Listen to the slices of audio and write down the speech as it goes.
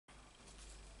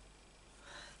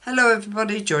Hello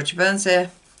everybody, Georgie Burns here.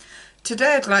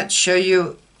 Today I'd like to show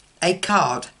you a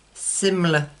card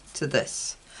similar to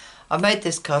this. I made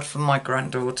this card for my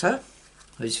granddaughter,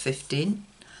 who's 15,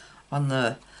 on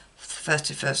the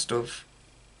 31st of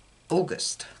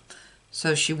August.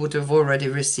 So she would have already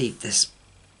received this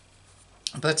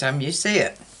by the time you see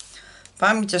it.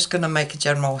 But I'm just going to make a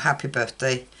general happy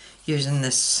birthday using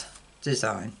this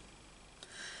design.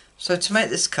 So to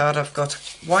make this card, I've got a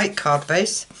white card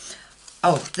base.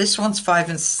 Oh, this one's 5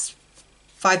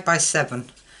 by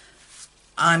 7.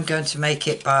 I'm going to make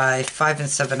it by 5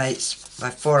 7/8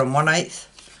 by 4 1/8.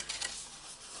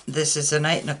 This is an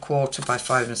 8 1/4 by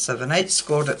 5 7/8,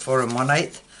 scored at 4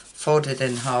 1/8, folded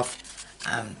in half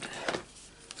and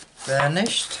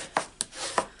burnished.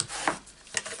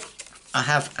 I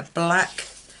have a black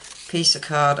piece of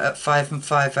card at 5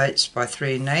 5/8 by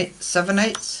 3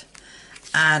 7/8,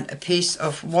 and a piece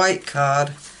of white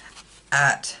card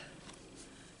at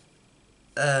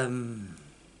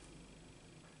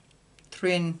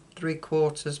 3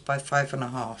 3/4 by 5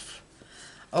 1/2.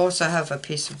 I also have a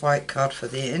piece of white card for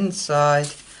the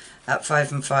inside at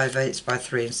 5 5/8 by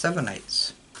 3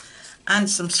 7/8, and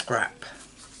some scrap.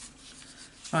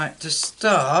 Right, to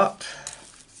start,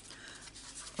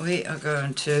 we are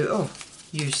going to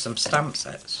use some stamp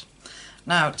sets.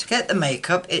 Now, to get the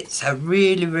makeup, it's a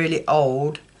really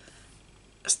old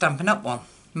Stampin' Up one.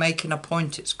 Making a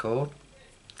Point, it's called.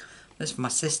 This is my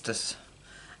sister's,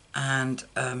 and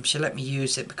she let me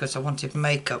use it because I wanted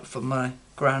makeup for my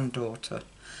granddaughter.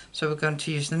 So we're going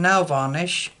to use the nail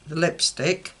varnish, the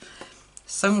lipstick,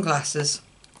 sunglasses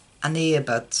and the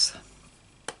earbuds.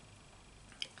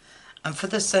 And for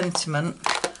the sentiment,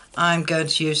 I'm going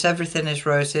to use Everything is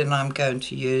Rosy, and I'm going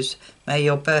to use May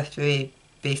Your Birthday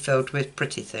Be Filled with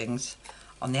Pretty Things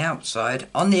on the outside.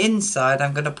 On the inside,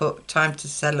 I'm going to put Time to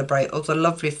Celebrate All the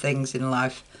Lovely Things in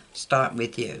Life, Start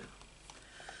With You.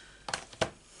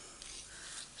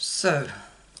 So,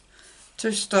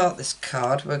 to start this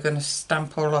card, we're going to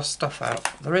stamp all our stuff out.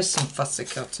 There is some fussy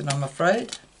cutting, I'm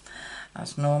afraid,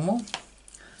 as normal.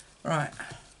 Right,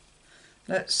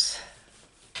 let's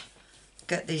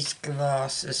get these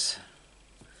glasses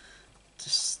to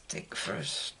stick for a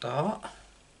start.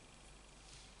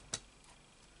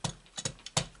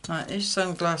 Right, these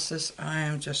sunglasses, I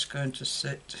am just going to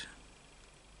sit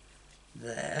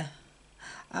there.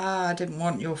 I didn't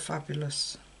want your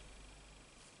fabulous.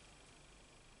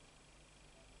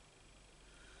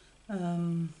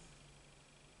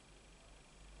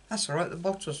 That's alright, the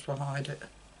bottles will hide it.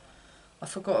 I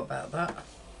forgot about that.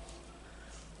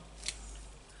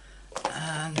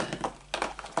 And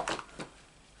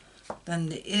then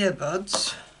the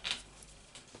earbuds.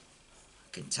 I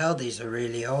can tell these are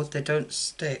really old, they don't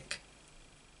stick.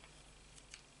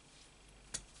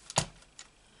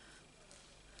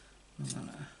 I'm going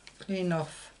to clean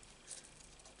off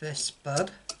this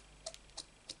bud,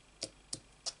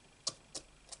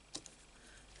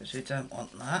 because we don't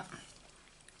want that.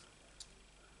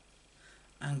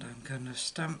 And I'm going to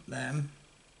stamp them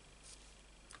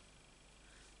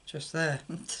just there.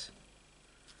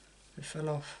 They fell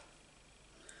off,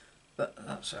 but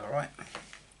that's alright.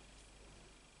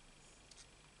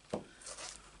 I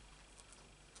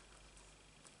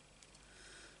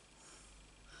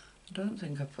don't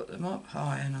think I put them up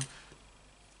high enough.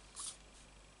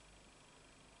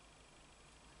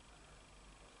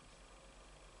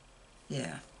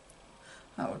 Yeah,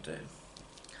 that will do.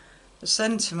 The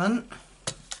sentiment,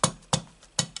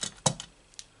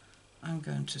 I'm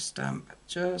going to stamp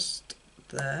just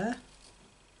there.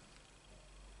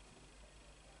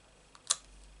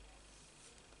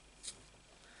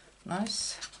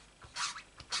 Nice.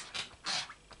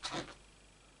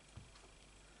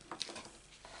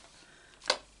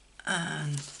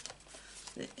 And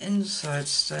the inside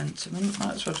sentiment,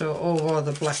 might as well do it all while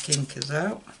the black ink is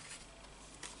out.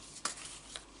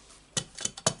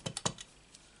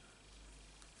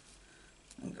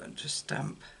 I'm going to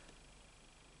stamp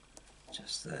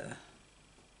just there.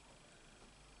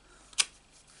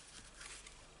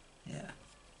 Yeah.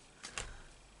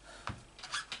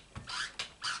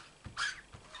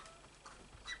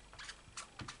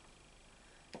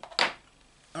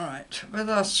 Alright, with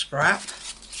our scrap,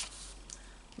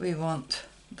 we want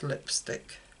the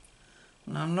lipstick.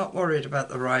 And I'm not worried about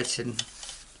the writing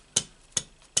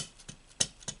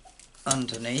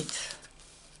underneath.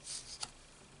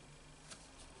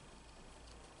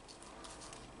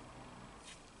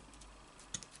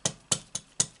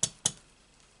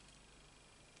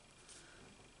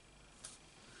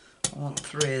 I want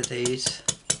 3 of these.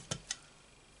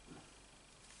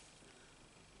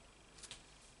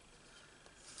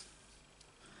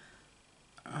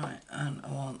 Right, and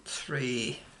I want want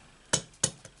 3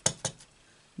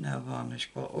 nail varnish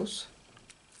bottles.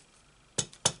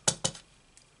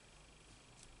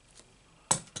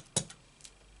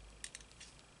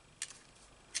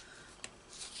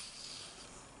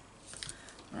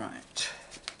 Right.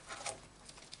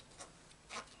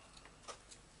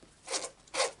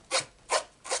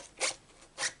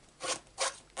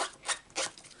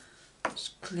 Let's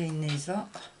clean these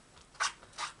up.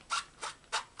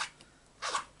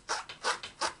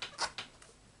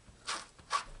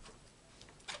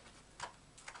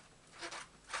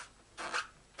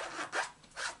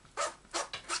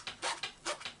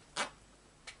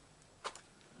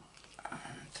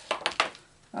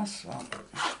 That's one.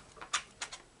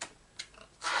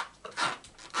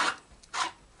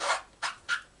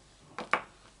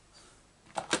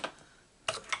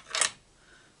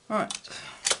 Right.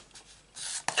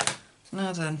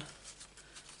 Now then,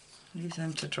 leave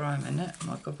them to dry a minute.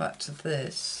 I'll go back to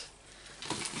this.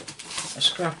 A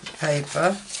scrap of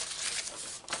paper.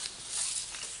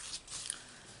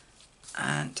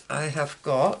 And I have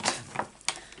got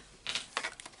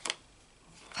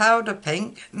Powder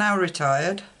Pink, now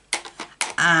retired,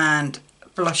 and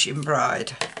Blushing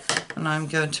Bride. And I'm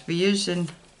going to be using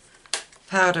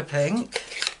Powder Pink.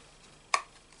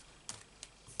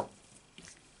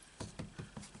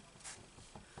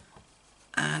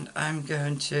 And I'm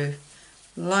going to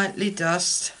lightly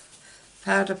dust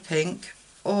Powder Pink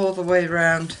all the way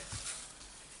around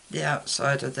the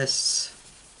outside of this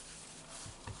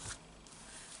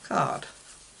card.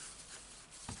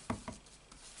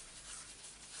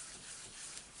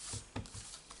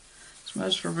 It's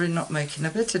most probably not making a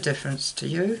bit of difference to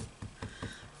you.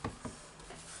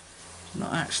 It's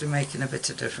not actually making a bit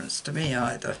of difference to me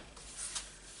either.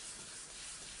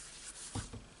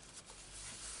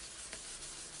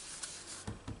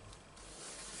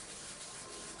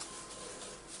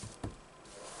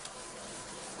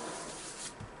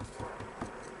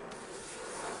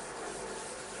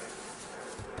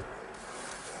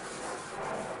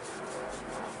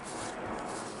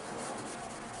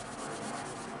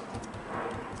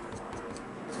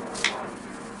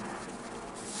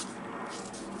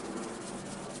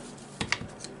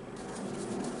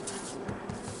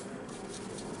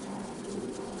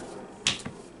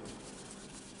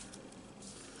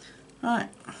 Right,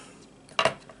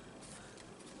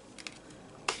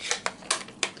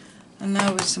 and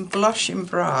now with some Blushing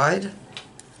Bride,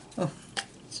 oh,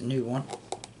 it's a new one,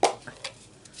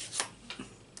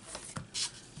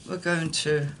 we're going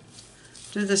to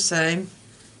do the same,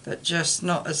 but just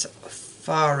not as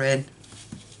far in.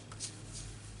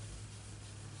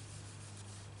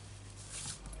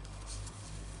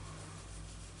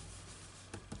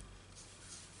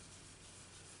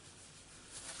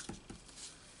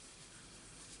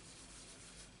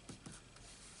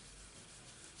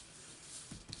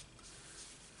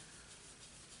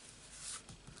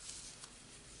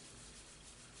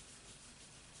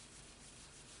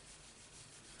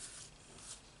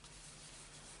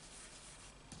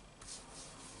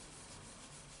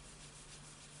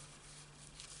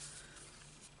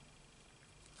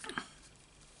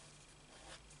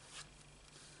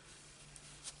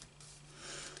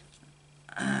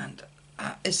 And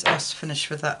that is us finished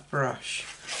with that brush.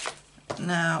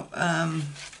 Now,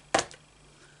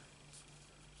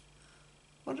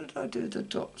 what did I do the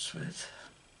dots with?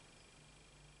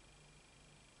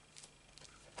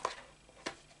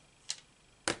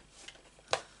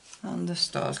 And the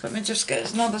stars. Let me just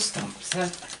get another stamp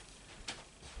set.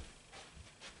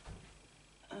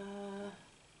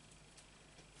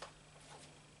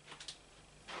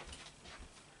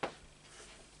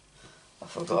 I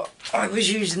forgot I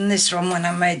was using this one when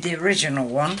I made the original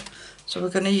one, so we're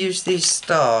going to use these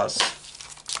stars.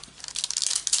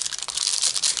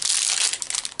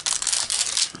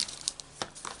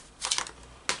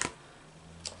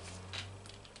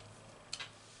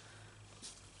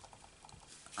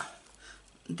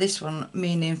 This one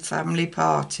meaning family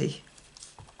party.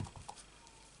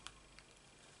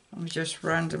 And we just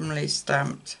randomly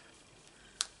stamped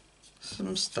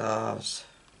some stars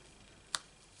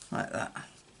like that.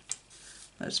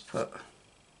 Let's put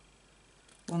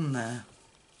one there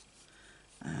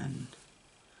and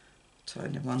a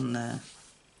tiny one there,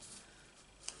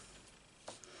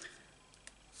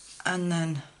 and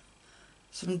then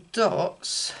some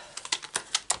dots.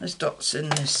 There's dots in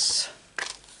this.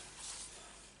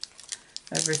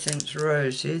 Everything's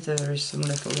rosy, there is some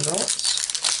little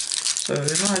dots, so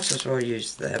we might as well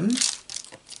use them.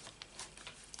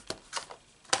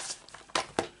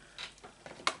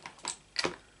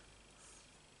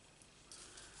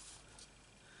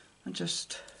 And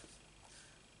just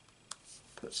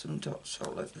Put some dots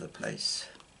all over the place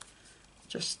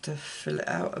just to fill it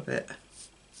out a bit.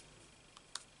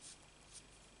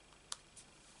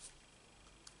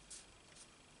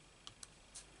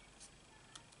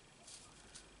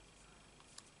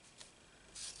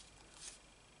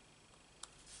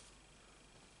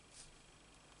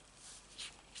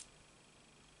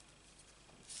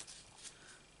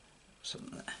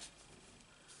 Something there.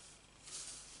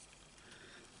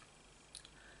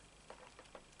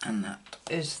 And that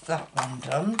is that one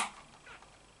done.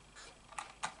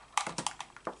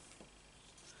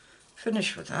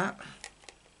 Finish with that.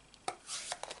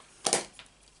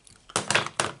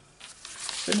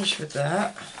 Finish with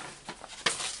that.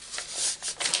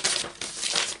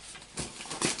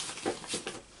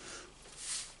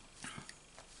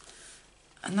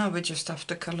 And now we just have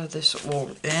to colour this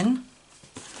all in.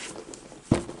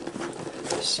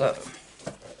 So,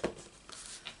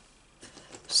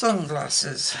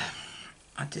 sunglasses.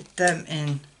 I did them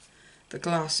in the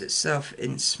glass itself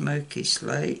in smoky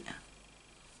slate.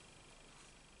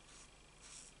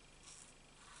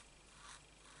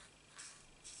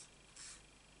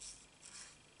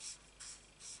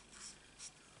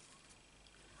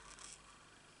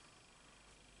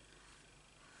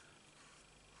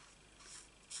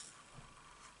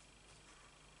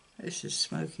 This is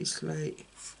smoky slate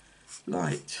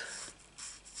light.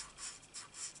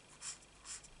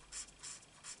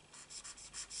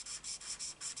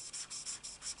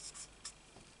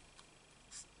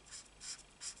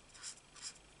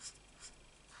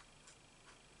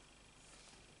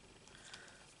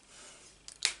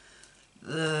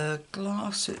 The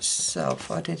glass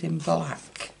itself I did in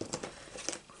black.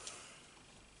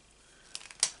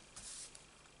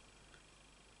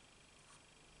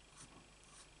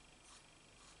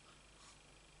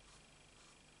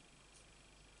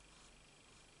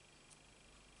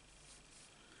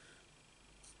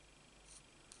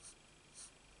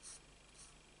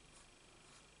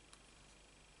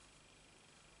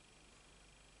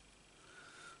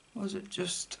 Was it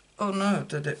just... oh no, I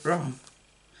did it wrong.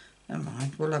 Never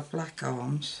mind, we'll have black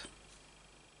arms.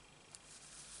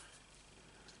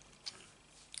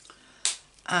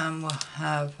 And we'll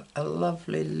have a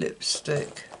lovely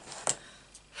lipstick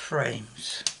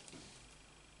frames.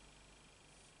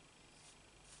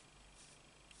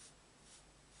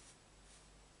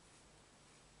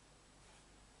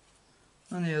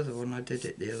 And the other one I did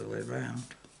it the other way round.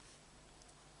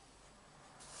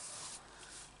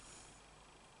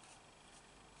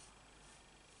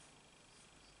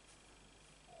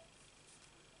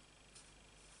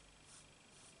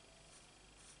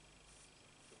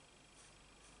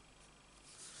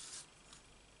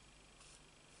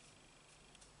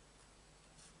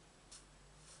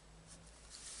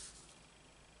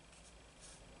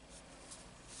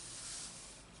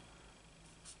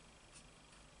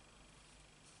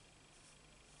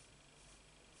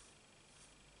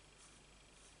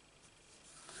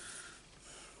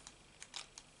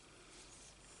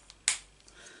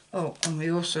 Oh, and we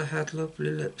also had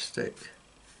lovely lipstick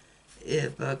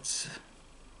earbuds.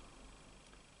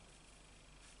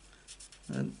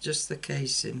 And just the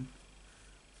casing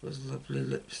was lovely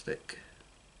lipstick.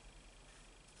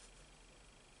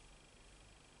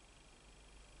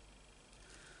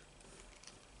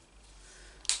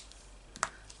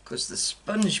 Because the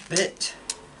sponge bit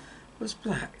was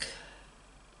black.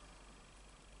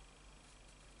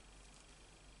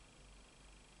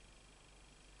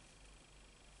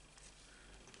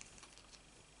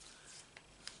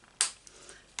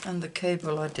 And the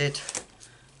cable I did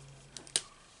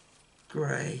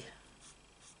grey.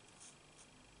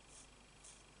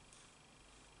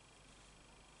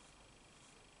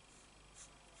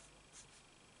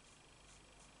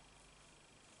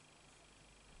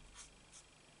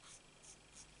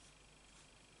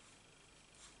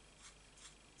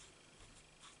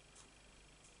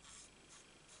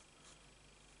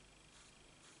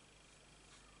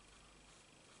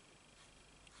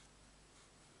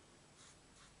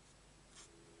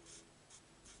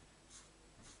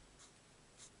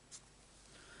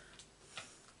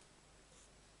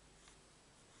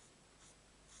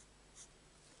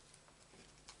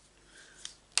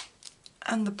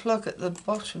 And the plug at the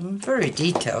bottom, very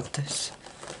detailed this.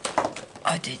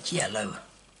 I did yellow,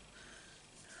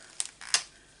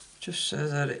 just so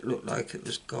that it looked like it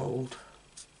was gold.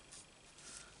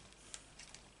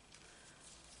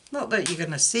 Not that you're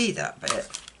going to see that bit,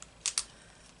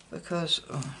 because,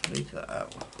 oh, leave that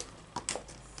out.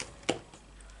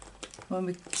 When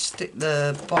we stick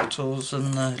the bottles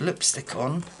and the lipstick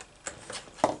on,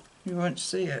 you won't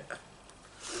see it.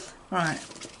 Right.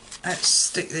 Let's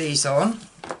stick these on.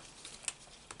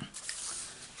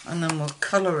 and then we'll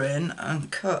colour in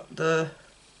and cut the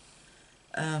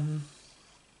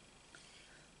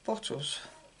bottles.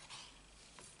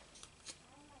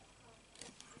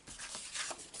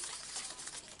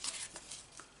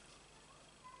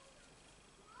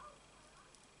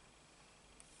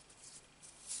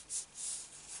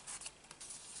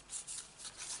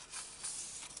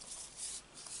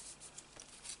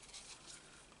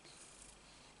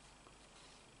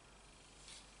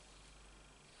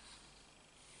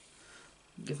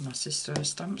 Give my sister a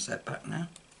stamp set back now.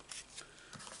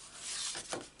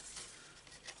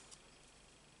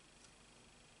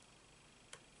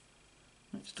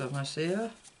 Next time I see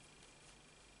her.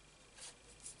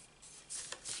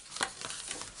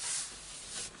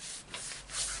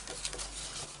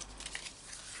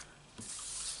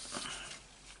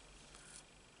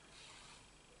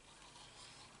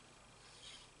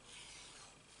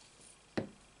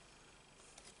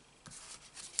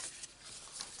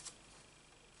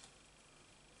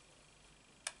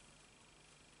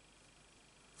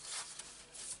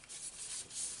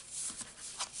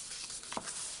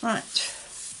 Right,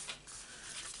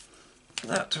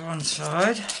 put that to one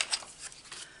side,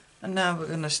 and now we're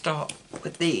going to start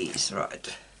with these.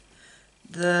 Right,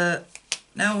 the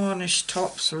nail varnish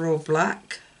tops are all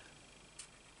black.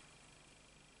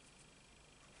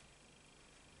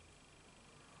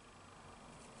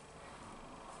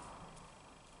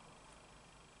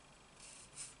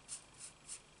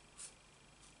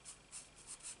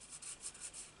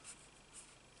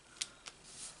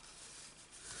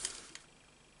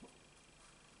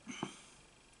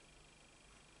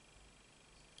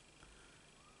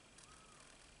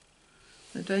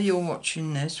 The day you're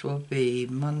watching this will be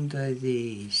Monday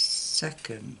the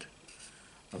 2nd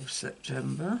of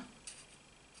September.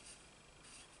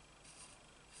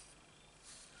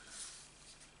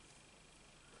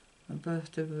 My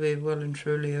birthday will be well and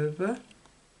truly over.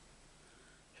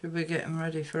 Should be getting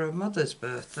ready for her mother's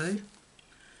birthday,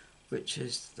 which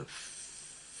is the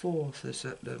 4th of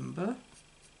September.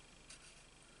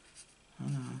 Oh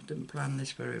no, I didn't plan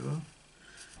this very well.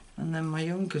 And then my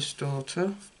youngest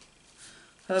daughter,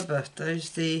 her birthday's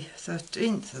the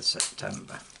 13th of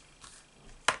September.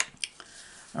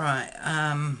 Alright,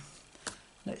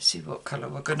 let's see what colour.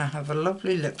 We're going to have a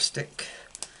lovely lipstick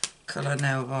colour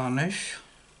nail varnish.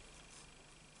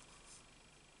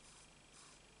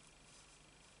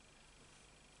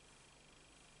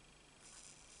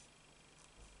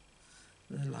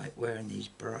 They like wearing these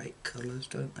bright colours,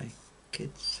 don't they,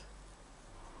 kids?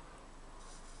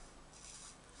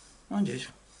 Mind you,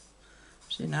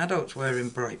 I've seen adults wearing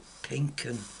bright pink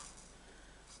and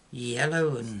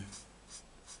yellow and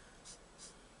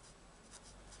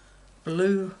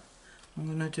blue. I'm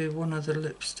going to do one of the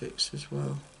lipsticks as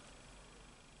well.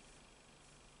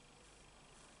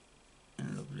 A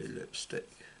lovely lipstick.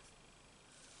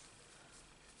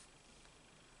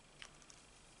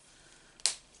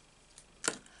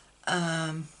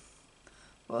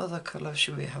 What other colour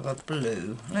should we have? A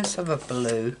blue. Let's have a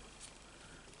blue.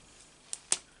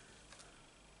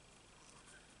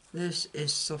 This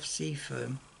is soft sea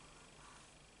foam.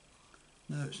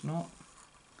 No, it's not.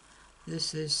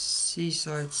 This is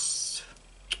seaside.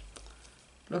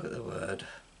 Look at the word.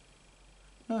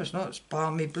 No, it's not. It's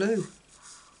balmy blue.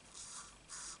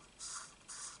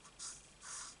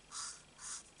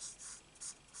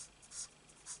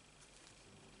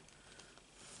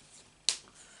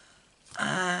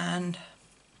 And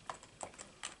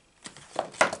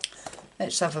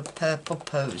let's have a purple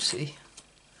posy.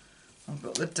 I've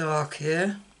got the dark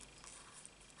here.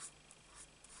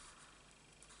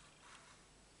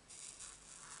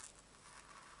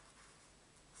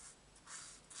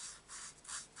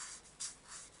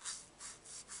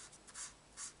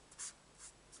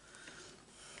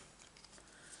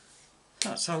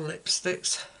 That's our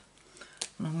lipsticks.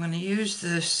 And I'm going to use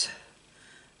this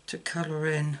to colour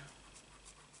in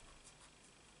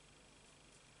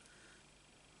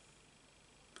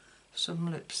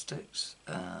some lipsticks.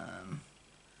 I'm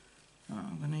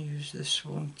going to use this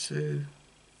one too.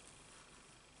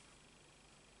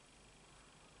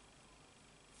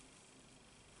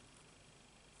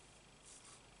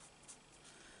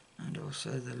 And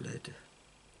also the lid.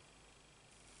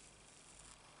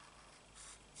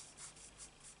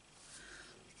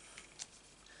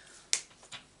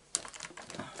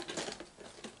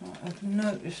 I've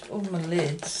noticed all my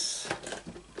lids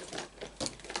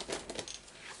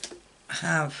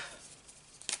have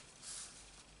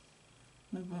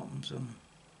no buttons on them.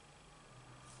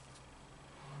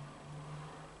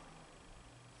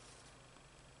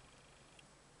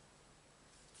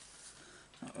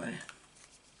 That way.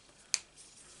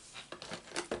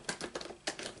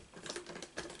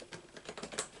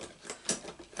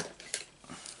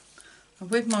 And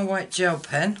with my white gel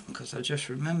pen, because I just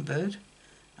remembered,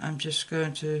 I'm just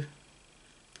going to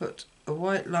put a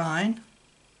white line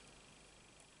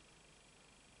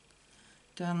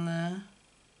down there,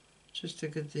 just to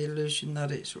give the illusion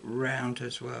that it's round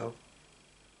as well.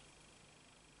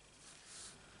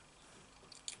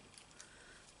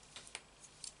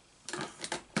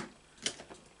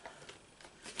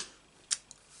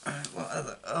 What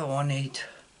other? Oh, I need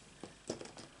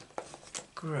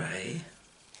grey,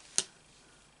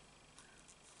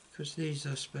 because these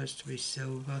are supposed to be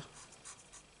silver.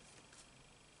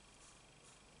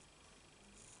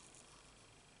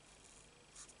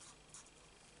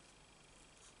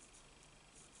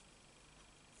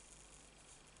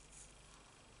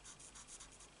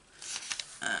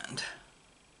 And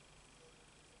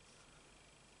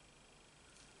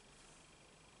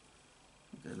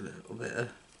a little bit of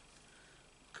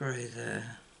grey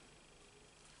there.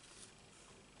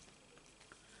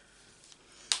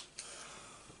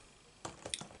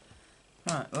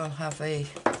 Right, we'll have a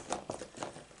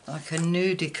like a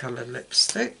nudie colour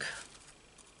lipstick.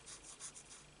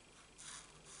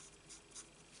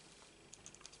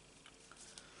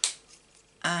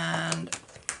 And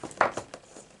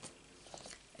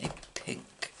a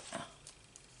pink.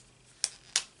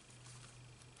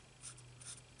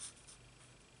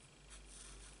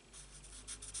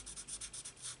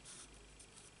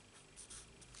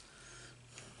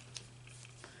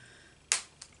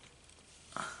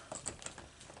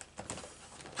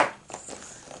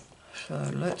 So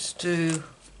let's do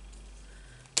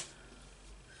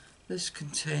this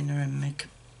container in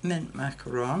mint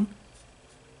macaron.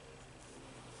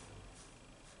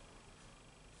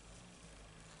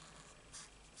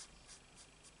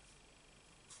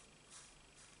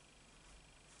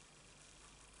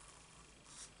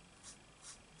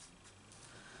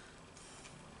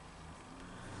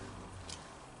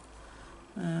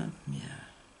 Yeah.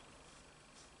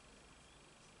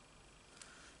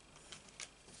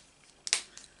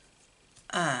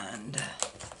 And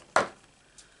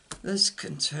this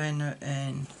container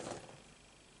in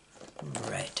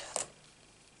red.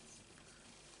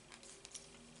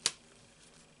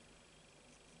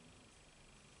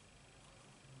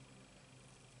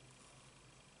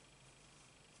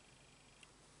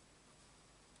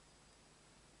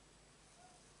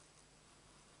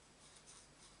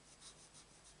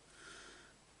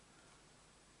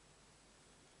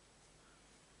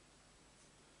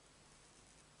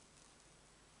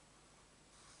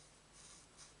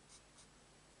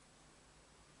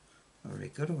 Already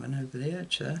got one over the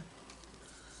edge there.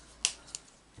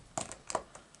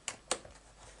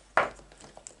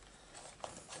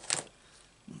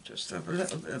 Just have a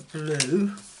little bit of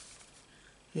blue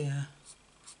here.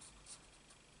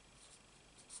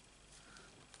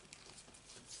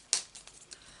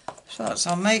 So that's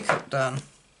our makeup done.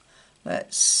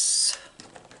 Let's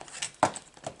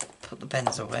put the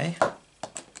pens away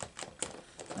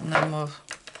and then we'll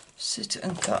sit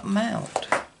and cut them out.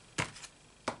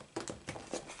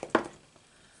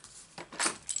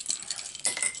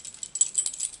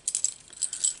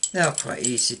 They are quite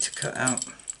easy to cut out.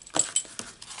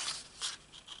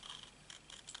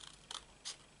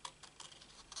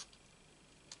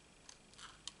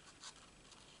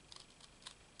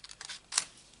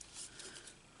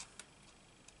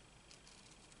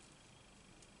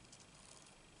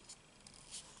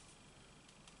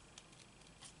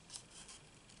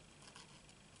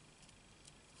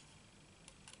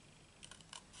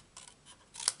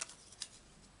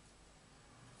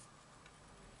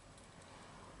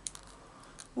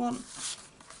 One.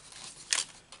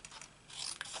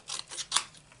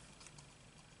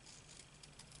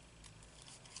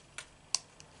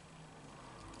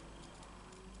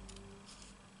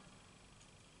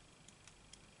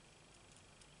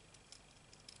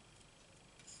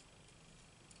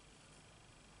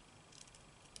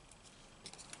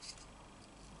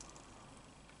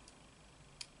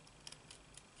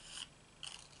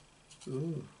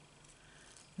 Ooh,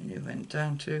 you went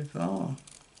down too far.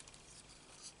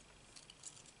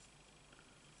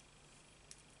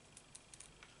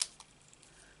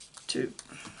 Two.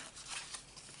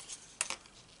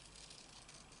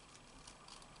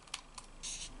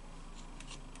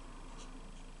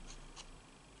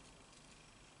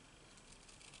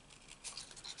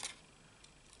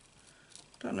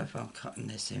 Don't know if I'm cutting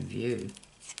this in view.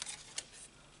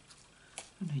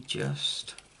 Only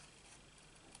just.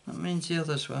 That means the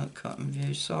others weren't cut in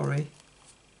view, sorry.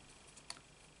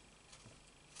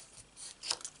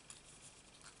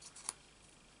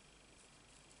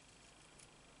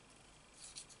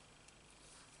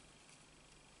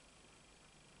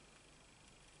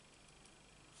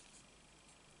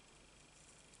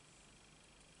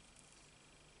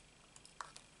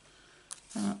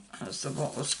 as the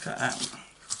bottles cut out.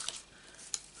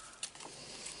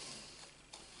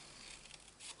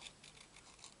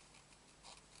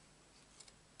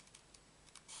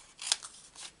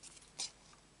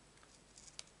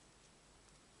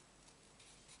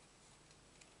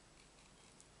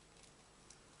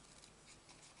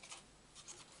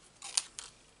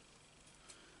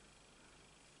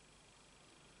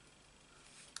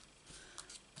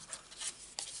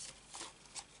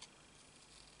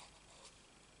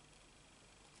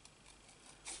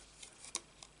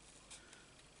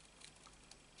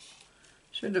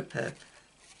 Should have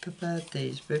prepared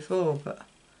these before, but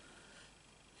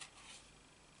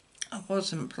I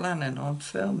wasn't planning on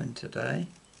filming today,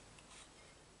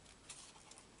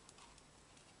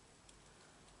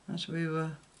 as we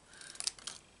were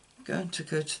going to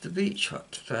go to the beach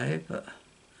hut today, but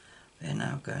we're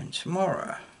now going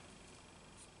tomorrow.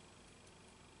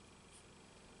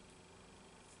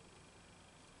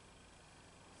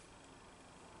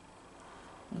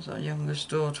 As our youngest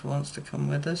daughter wants to come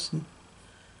with us, and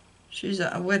she's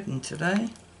at a wedding today.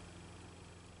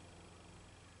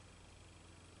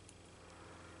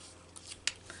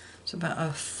 It's about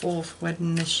her 4th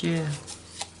wedding this year.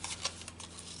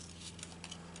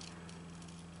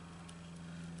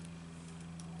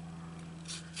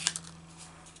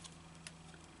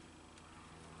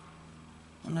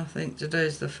 And I think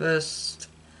today's the first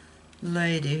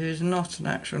lady who's not an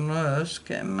actual nurse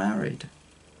getting married.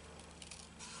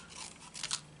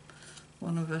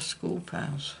 One of her school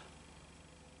pals.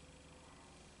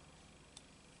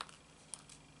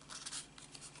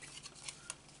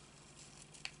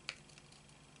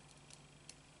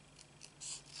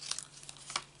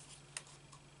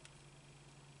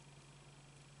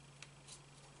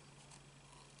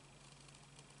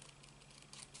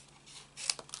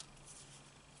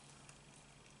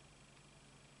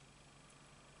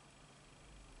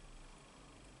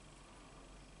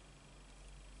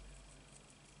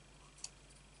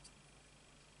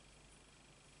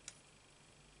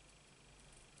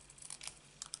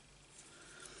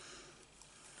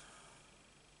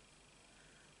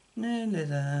 Nearly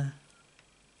there.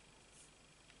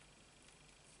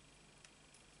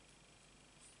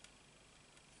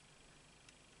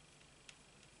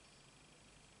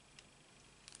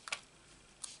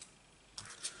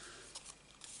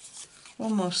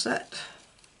 One more set.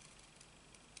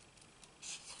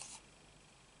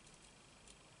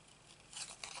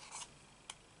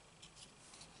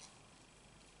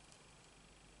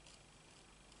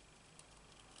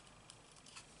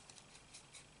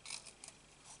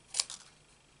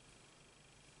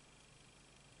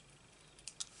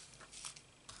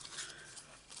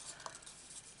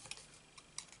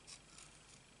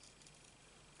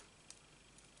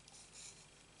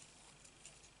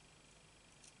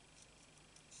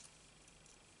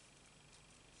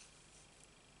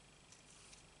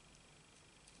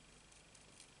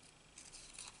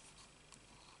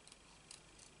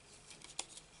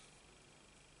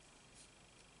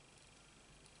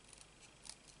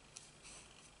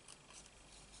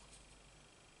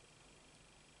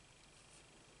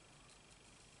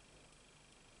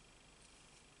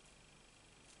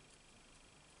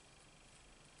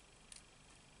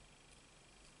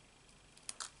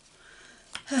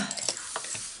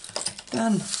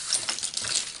 Done.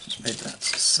 Just move that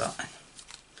to the side.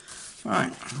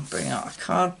 Right, I'll bring our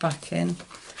card back in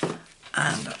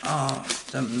and our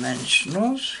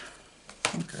dimensionals.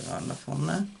 Okay, got enough on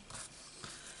there.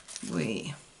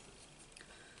 We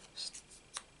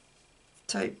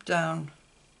tape down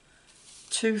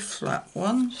 2 flat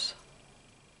ones.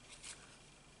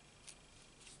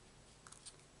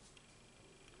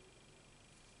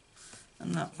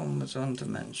 And that one was on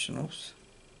dimensionals.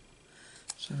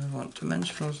 So we want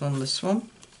dimensionals on this one.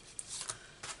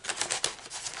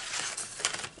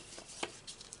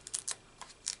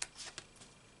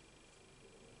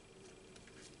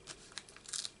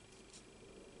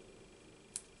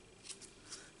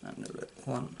 And a little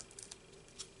one.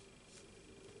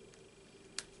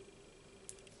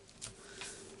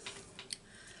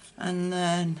 And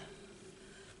then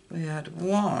we had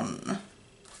one.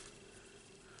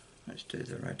 Let's do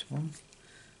the red one.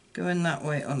 Going that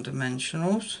way on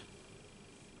dimensionals.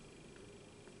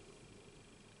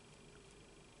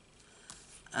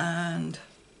 And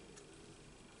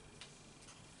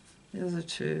the other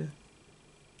two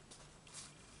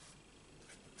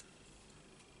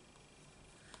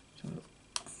so I'm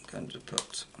going to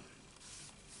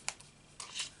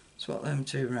swap them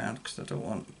two round because I don't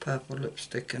want purple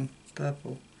lipstick and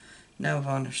purple nail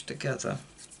varnish together.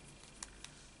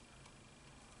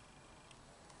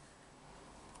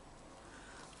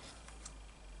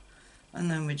 and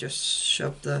then we just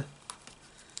shove the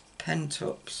pen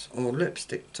tops or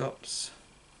lipstick tops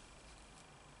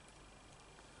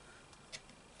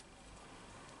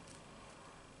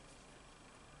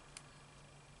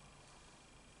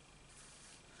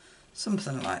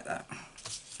something like that.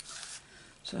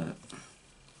 So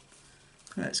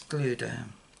let's glue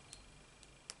down.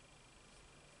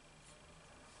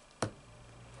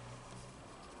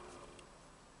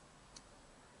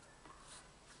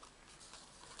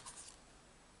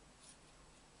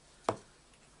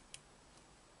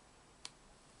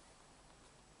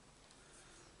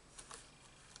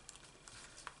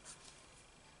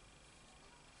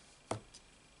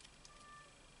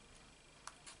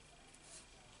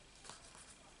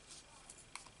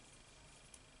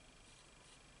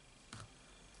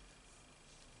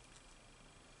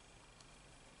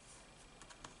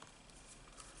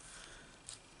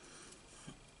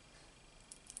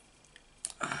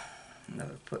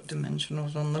 Never put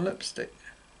dimensionals on the lipstick.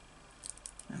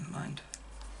 Never mind.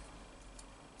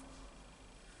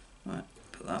 Right,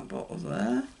 put that bottle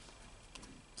there.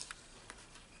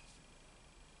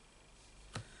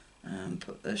 And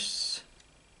put this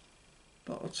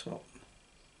bottle top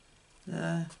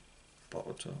there,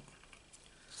 bottle top.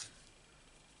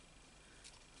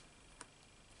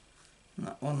 And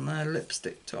that one there,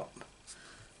 lipstick top.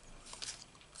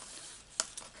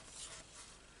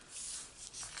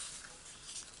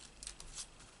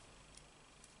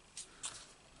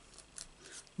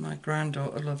 My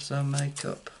granddaughter loves her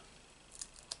makeup.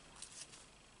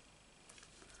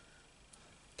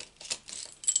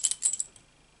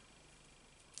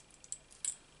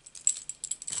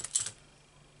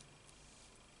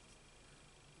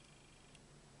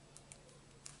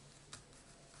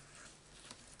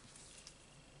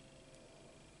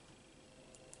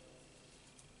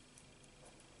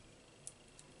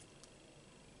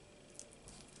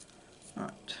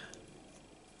 Right.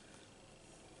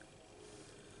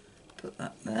 Put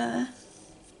that there,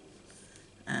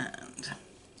 and I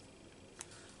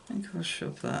think I'll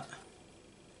shove that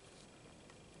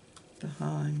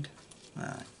behind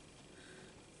that.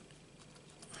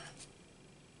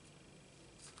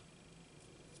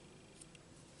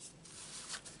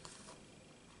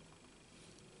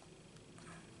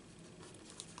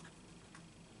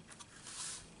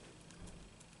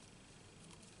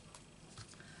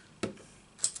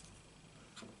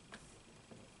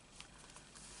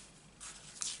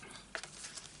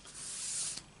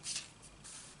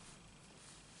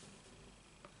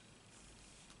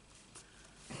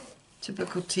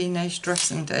 Typical teenage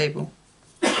dressing table.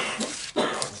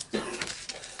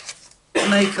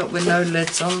 Makeup with no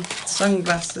lids on,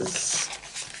 sunglasses.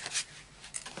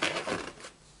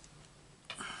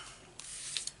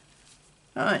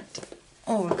 Right,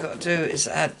 all we've got to do is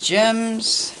add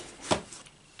gems.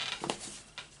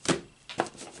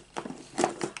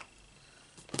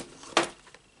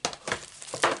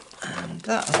 And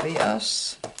that'll be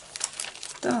us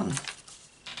done.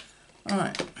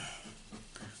 Right.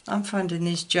 I'm finding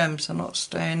these gems are not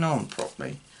staying on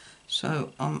properly,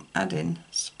 so I'm adding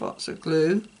spots of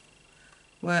glue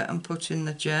where I'm putting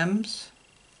the gems.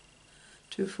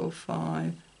 2, 4,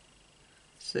 5,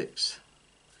 6,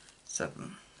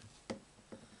 7.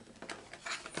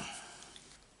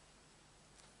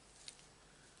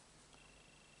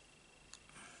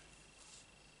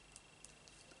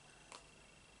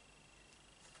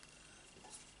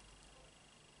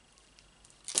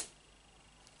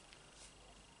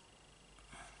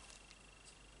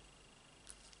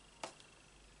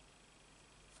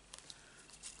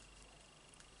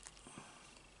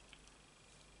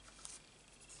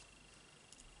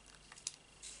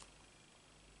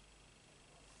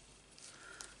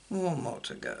 One more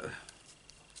to go,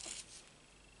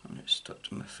 and it's stuck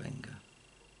to my finger.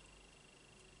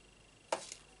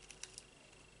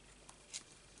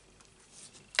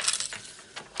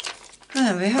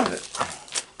 There we have it.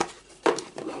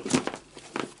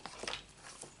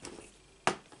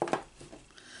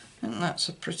 And that's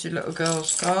a pretty little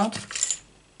girl's card. If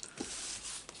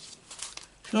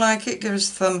you like it, give us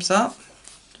a thumbs up.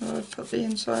 Do I put the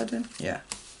inside in? Yeah.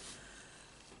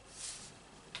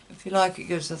 If you like it,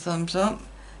 give us a thumbs up.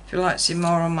 If you'd like to see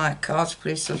more on my cards,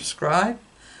 please subscribe.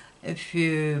 If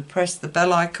you press the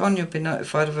bell icon, you'll be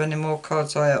notified of any more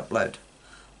cards I upload.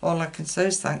 All I can say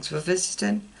is thanks for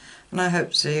visiting, and I hope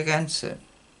to see you again soon.